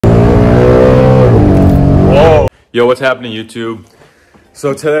Yo, what's happening, YouTube?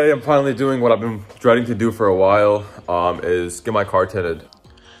 So today I'm finally doing what I've been dreading to do for a while, is get my car tinted.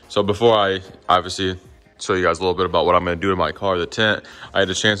 So before I obviously show you guys a little bit about what I'm gonna do to my car, the tint, I had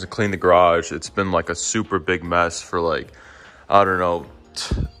a chance to clean the garage. It's been like a super big mess for like, I don't know,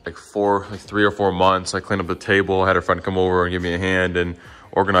 like 3 or 4 months. I cleaned up the table, I had a friend come over and give me a hand and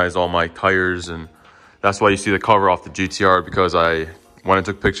organize all my tires, and that's why you see the cover off the GTR, because I went and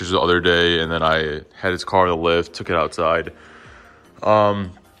took pictures the other day, and then I had his car in the lift, took it outside.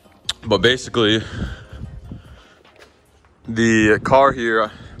 But basically, the car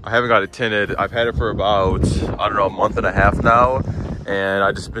here, I haven't got it tinted. I've had it for about, I don't know, a month and a half now, and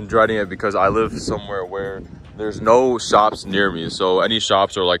I've just been dreading it because I live somewhere where there's no shops near me. So any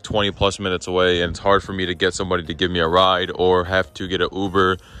shops are like 20 plus minutes away, and it's hard for me to get somebody to give me a ride or have to get an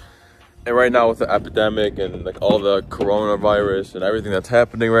Uber. And right now with the epidemic and like all the coronavirus and everything that's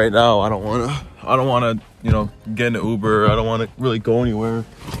happening right now, I don't wanna, you know, get an Uber. I don't wanna really go anywhere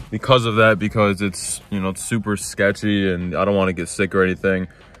because of that, because it's, you know, it's super sketchy and I don't wanna get sick or anything.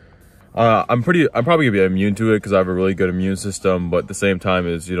 I'm probably gonna be immune to it because I have a really good immune system, but at the same time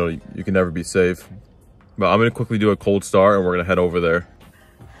is, you know, you can never be safe. But I'm gonna quickly do a cold start and we're gonna head over there.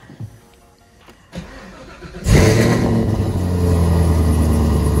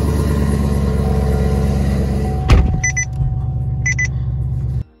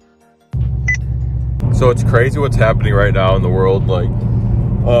 So it's crazy what's happening right now in the world. Like,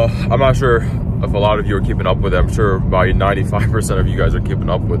 I'm not sure if a lot of you are keeping up with it. I'm sure about 95% of you guys are keeping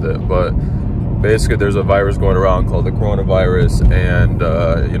up with it. But basically, there's a virus going around called the coronavirus,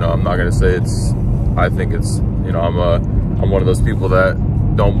 and you know, I'm not gonna say it's. I think it's. You know, I'm one of those people that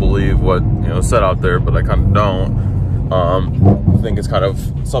don't believe what, you know, said out there, but I kind of don't. I think it's kind of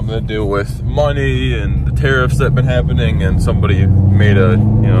something to do with money and the tariffs that have been happening, and somebody made a,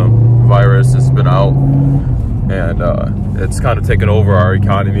 you know, virus that's been out, and it's kind of taken over our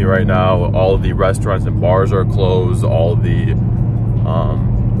economy right now. All of the restaurants and bars are closed. All of the,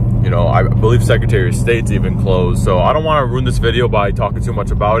 you know, I believe Secretary of State's even closed. So I don't want to ruin this video by talking too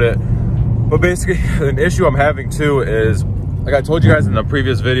much about it. But basically, an issue I'm having too is, like I told you guys in the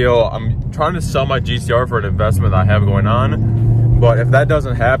previous video, I'm trying to sell my GTR for an investment that I have going on. But if that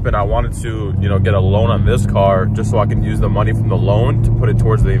doesn't happen, I wanted to, you know, get a loan on this car just so I can use the money from the loan to put it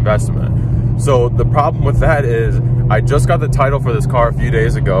towards the investment. So the problem with that is I just got the title for this car a few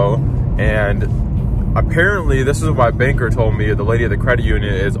days ago, and apparently this is what my banker told me, the lady at the credit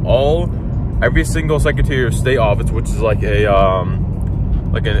union, is every single Secretary of State office, which is like a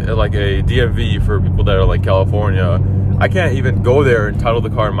like a DMV for people that are like California. I can't even go there and title the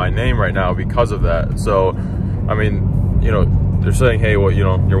car in my name right now because of that. So, I mean, you know, they're saying, hey, well, you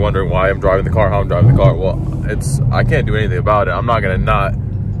know, you're wondering why I'm driving the car, how I'm driving the car. Well, I can't do anything about it. I'm not gonna not,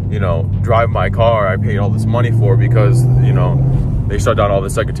 you know, drive my car I paid all this money for because, you know, they shut down all the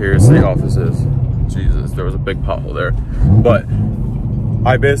Secretary of State offices. Jesus, there was a big pothole there. But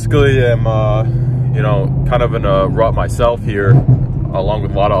I basically am, you know, kind of in a rut myself here, along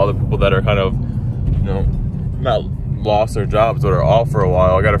with a lot of other people that are kind of, you know, not lost their jobs but are off for a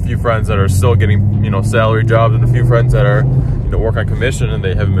while. I got a few friends that are still getting, you know, salary jobs, and a few friends that are, you know, work on commission and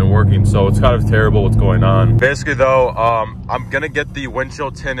they haven't been working. So it's kind of terrible what's going on. Basically though, I'm gonna get the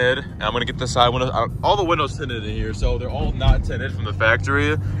windshield tinted, and I'm gonna get the side windows, all the windows tinted in here. So they're all not tinted from the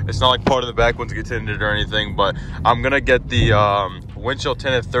factory. It's not like part of the back ones get tinted or anything, but I'm gonna get the windshield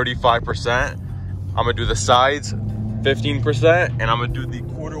tinted 35%. I'm gonna do the sides 15%, and I'm gonna do the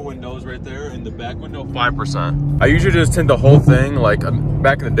quarter windows right there and the back window 5%. I usually just tint the whole thing. Like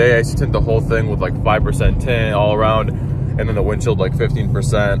back in the day, I used to tint the whole thing with like 5% tint all around, and then the windshield like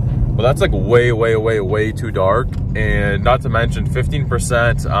 15%. But that's like way too dark. And not to mention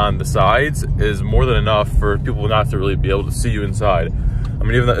 15% on the sides is more than enough for people not to really be able to see you inside. I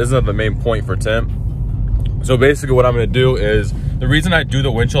mean, even that isn't the main point for tint. So basically what I'm gonna do is, the reason I do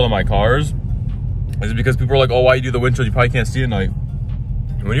the windshield on my cars is because people are like, oh, why you do the windshield? You probably can't see at night.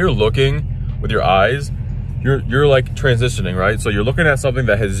 When you're looking with your eyes, you're like transitioning, right? So you're looking at something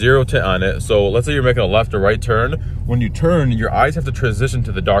that has zero tint on it. So let's say you're making a left or right turn. When you turn, your eyes have to transition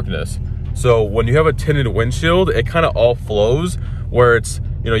to the darkness. So when you have a tinted windshield, it kind of all flows, where it's,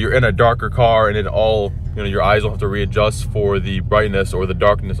 you know, you're in a darker car and it all, you know, your eyes will have to readjust for the brightness or the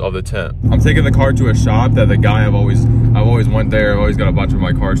darkness of the tint. I'm taking the car to a shop that the guy I've always went there. I've always got a bunch of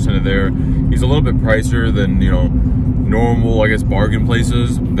my cars tinted there. He's a little bit pricier than, you know, normal, I guess, bargain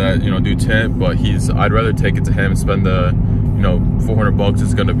places that, you know, do tint, but I'd rather take it to him, spend the, you know, 400 bucks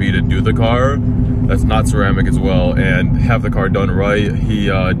it's gonna be to do the car that's not ceramic as well, and have the car done right. He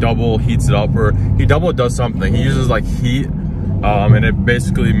double heats it up, or he double does something. He uses like heat and it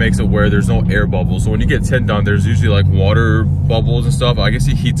basically makes it where there's no air bubbles. So when you get tint done, there's usually like water bubbles and stuff. I guess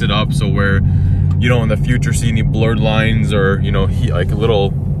he heats it up so where you don't in the future see any blurred lines or, you know, like little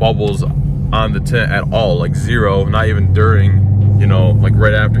bubbles on the tint at all, like zero, not even during, you know, like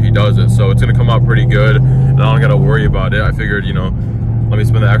right after he does it. So it's gonna come out pretty good and I don't gotta worry about it. I figured, you know, let me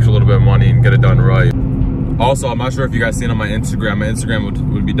spend the extra little bit of money and get it done right. Also, I'm not sure if you guys seen on my Instagram. My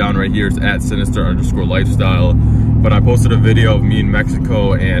Instagram would be down right here. It's at Sinister_lifestyle. But I posted a video of me in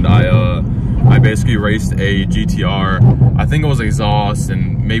Mexico and I basically raced a GTR. I think it was exhaust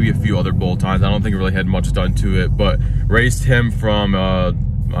and maybe a few other bolt tines. I don't think it really had much done to it, but raced him from, I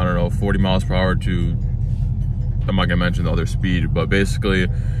don't know, 40 miles per hour to, I'm not gonna mention the other speed, but basically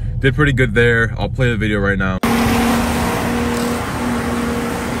did pretty good there. I'll play the video right now.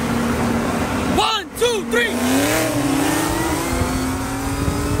 1, 2, 3.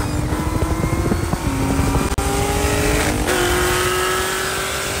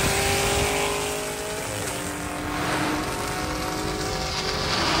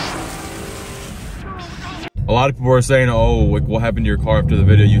 A lot of people are saying, oh, like what happened to your car after the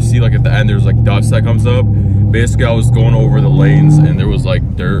video? You see like at the end there's like dust that comes up. Basically I was going over the lanes and there was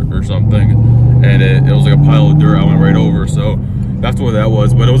like dirt or something and it was like a pile of dirt I went right over, so that's what that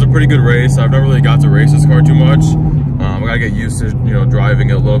was. But it was a pretty good race. I've never really got to race this car too much. I gotta get used to, you know, driving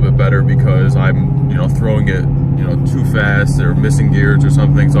it a little bit better because I'm, you know, throwing it, you know, too fast or missing gears or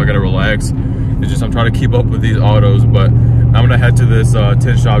something, so I gotta relax. It's just I'm trying to keep up with these autos, but I'm gonna head to this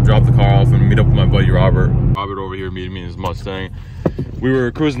tint shop, drop the car off, and meet up with my buddy Robert. Robert over here meeting me in his Mustang. We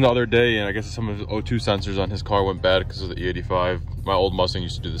were cruising the other day, and I guess some of his O2 sensors on his car went bad because of the E85. My old Mustang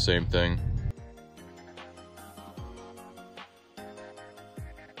used to do the same thing.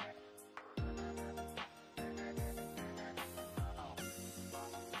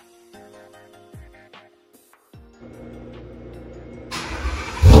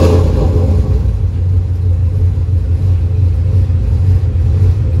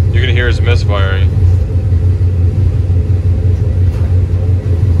 Here is misfiring.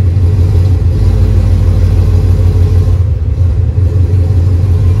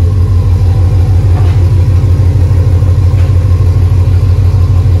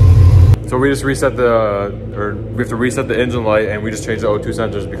 So we just reset we have to reset the engine light, and we just changed the O2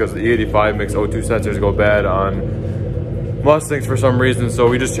 sensors because the E85 makes O2 sensors go bad on Mustangs for some reason. So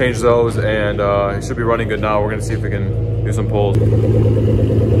we just changed those, and it should be running good now. We're gonna see if we can do some pulls.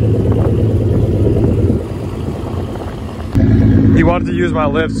 He wanted to use my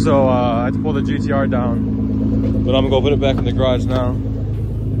lift, so I had to pull the GTR down. But I'm gonna go put it back in the garage now.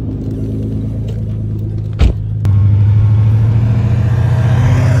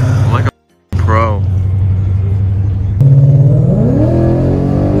 I'm like a pro.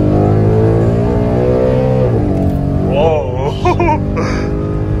 Whoa.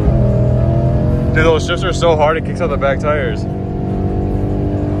 Dude, those shifts are so hard, it kicks out the back tires.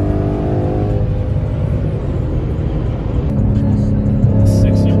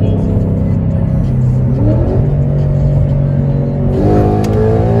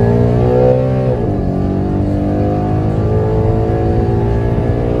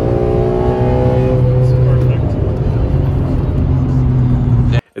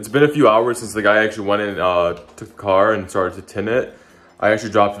 It's been a few hours since the guy actually went in, took the car and started to tint it. I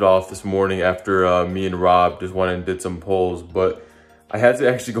actually dropped it off this morning after me and Rob just went and did some pulls, but I had to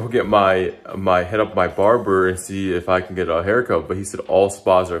actually go get head up my barber and see if I can get a haircut, but he said all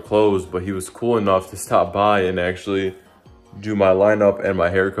spas are closed, but he was cool enough to stop by and actually do my lineup and my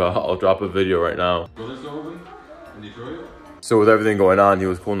haircut. I'll drop a video right now. So with everything going on, he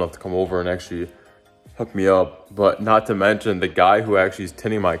was cool enough to come over and actually hook me up. But not to mention the guy who actually is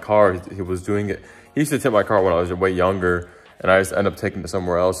tinting my car, he was doing it. He used to tint my car when I was way younger, and I just ended up taking it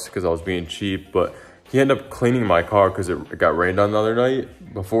somewhere else because I was being cheap. But he ended up cleaning my car because it got rained on the other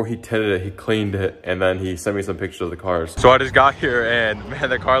night. Before he tinted it, he cleaned it, and then he sent me some pictures of the cars. So I just got here, and man,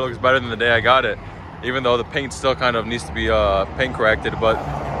 the car looks better than the day I got it, even though the paint still kind of needs to be paint corrected. But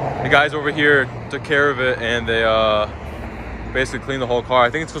the guys over here took care of it, and they basically cleaned the whole car. I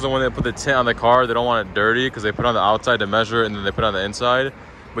think it's because when they put the tint on the car, they don't want it dirty because they put it on the outside to measure it, and then they put it on the inside.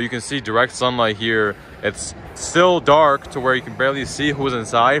 But you can see direct sunlight here. It's still dark to where you can barely see who's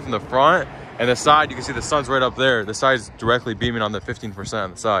inside from the front. And the side, you can see the sun's right up there. The side's directly beaming on the 15%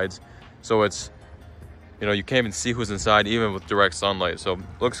 on the sides. So it's, you know, you can't even see who's inside even with direct sunlight. So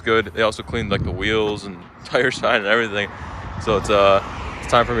looks good. They also cleaned like the wheels and tire shine and everything. So it's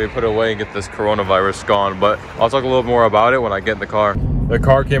time for me to put it away and get this coronavirus gone. But I'll talk a little more about it when I get in the car. The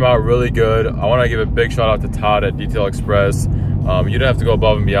car came out really good. I want to give a big shout out to Todd at Detail Express. You don't have to go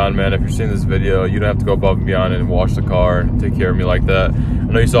above and beyond, man. If you're seeing this video, you don't have to go above and beyond and wash the car and take care of me like that.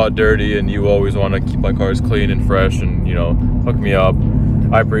 I know you saw it dirty and you always want to keep my cars clean and fresh and, you know, hook me up.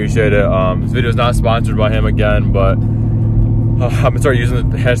 I appreciate it. This video is not sponsored by him again, but I'm gonna start using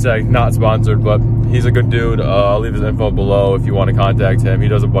the hashtag not sponsored, but he's a good dude. I'll leave his info below if you want to contact him. He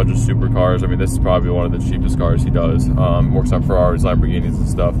does a bunch of supercars. I mean, this is probably one of the cheapest cars he does. Works on Ferraris, Lamborghinis and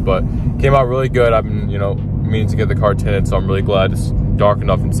stuff, but came out really good. I've been, you know, meaning to get the car tinted, so I'm really glad it's dark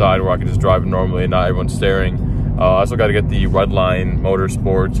enough inside where I can just drive it normally and not everyone's staring. I also got to get the Redline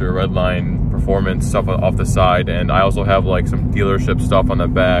Motorsports or Redline Performance stuff off the side, and I also have like some dealership stuff on the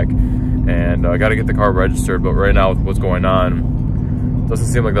back, and I got to get the car registered. But right now with what's going on, doesn't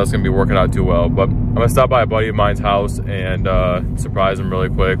seem like that's gonna be working out too well. But I'm gonna stop by a buddy of mine's house and surprise him really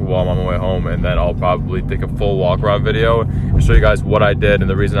quick while I'm on my way home, and then I'll probably take a full walk around video and show you guys what I did and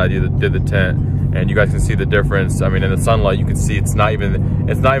the reason I did the tint, and you guys can see the difference. I mean, in the sunlight you can see it's not even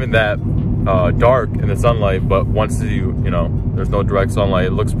that dark in the sunlight, but once you know, there's no direct sunlight,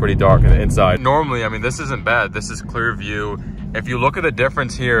 it looks pretty dark on the inside. Normally, I mean, this isn't bad. This is clear view. If you look at the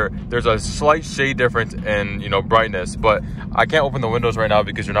difference here, there's a slight shade difference in, you know, brightness, but I can't open the windows right now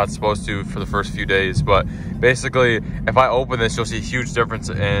because you're not supposed to for the first few days. But basically, if I open this, you'll see a huge difference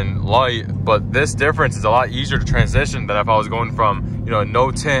in light, but this difference is a lot easier to transition than if I was going from, you know,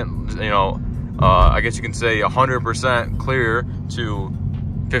 no tint, you know, I guess you can say 100% clear to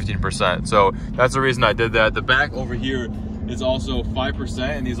 15%. So that's the reason I did that. The back over here is also 5%,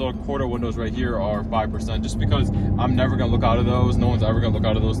 and these little quarter windows right here are 5%, just because I'm never gonna look out of those. No one's ever gonna look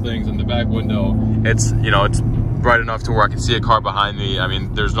out of those things. And the back window, it's, you know, it's bright enough to where I can see a car behind me. I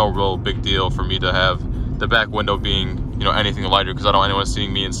mean, there's no real big deal for me to have the back window being, you know, anything lighter, because I don't want anyone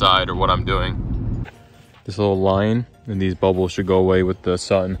seeing me inside or what I'm doing. This little line and these bubbles should go away with the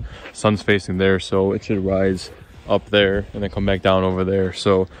sun. Sun's facing there, so it should rise up there and then come back down over there.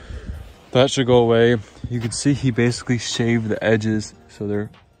 So that should go away. You can see he basically shaved the edges, so they're,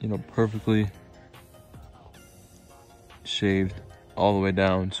 you know, perfectly shaved all the way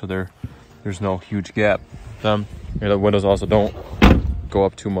down, so there's no huge gap. You know, the windows also don't go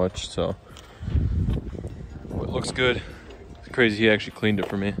up too much, so it looks good. It's crazy he actually cleaned it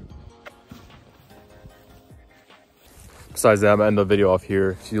for me. Besides that, I'm gonna end the video off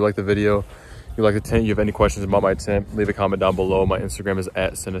here. If you like the video, you like the tint, you have any questions about my tint, leave a comment down below. My Instagram is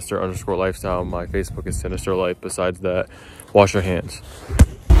 @Sinister_lifestyle. My Facebook is Sinister Life. Besides that, wash your hands.